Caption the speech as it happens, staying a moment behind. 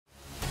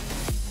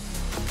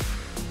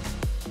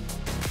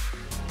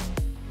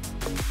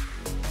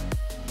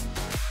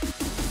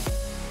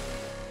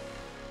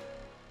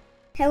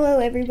Hello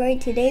everybody,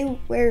 today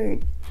we're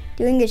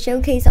doing a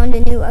showcase on the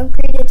new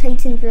upgraded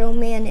Titan Drill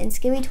Man and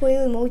Skibidi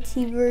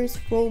Multiverse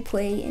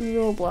Roleplay in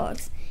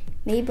Roblox,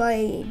 made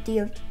by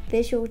the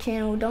official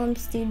channel Dom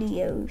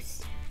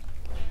Studios,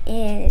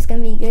 and it's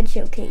gonna be a good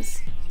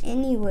showcase.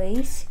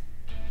 Anyways,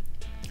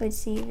 let's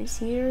see if it's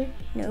here.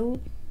 No,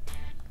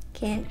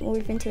 can't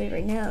morph into it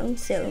right now,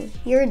 so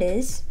here it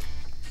is.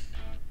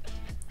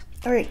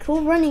 Alright,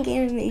 cool running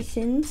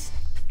animations.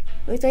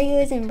 Looks like it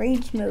was in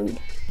rage mode.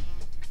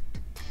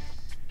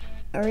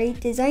 Alright,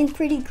 design's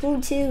pretty cool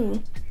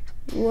too.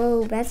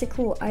 Whoa, that's a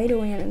cool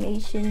idle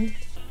animation.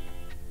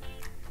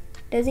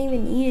 Doesn't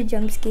even need a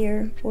jump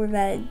scare or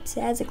that.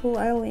 That's a cool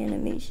idle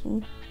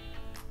animation.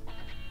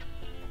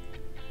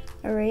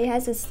 Alright, it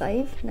has a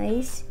scythe,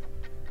 nice.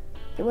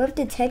 I love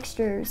the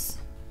textures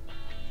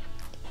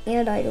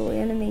and idle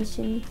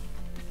animation.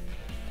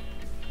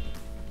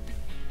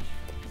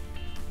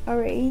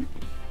 Alright.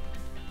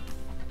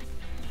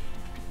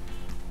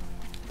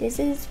 This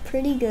is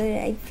pretty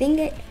good. I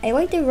think I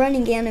like the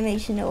running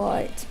animation a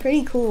lot. It's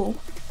pretty cool.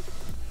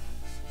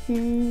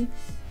 I'm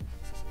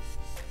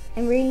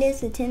rating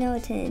this a 10 out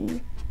of 10.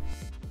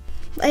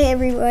 Bye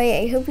everybody.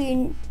 I hope you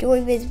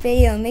enjoyed this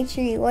video. Make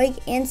sure you like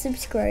and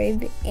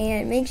subscribe.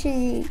 And make sure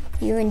you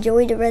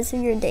enjoy the rest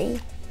of your day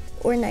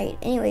or night.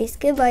 Anyways,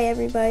 goodbye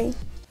everybody.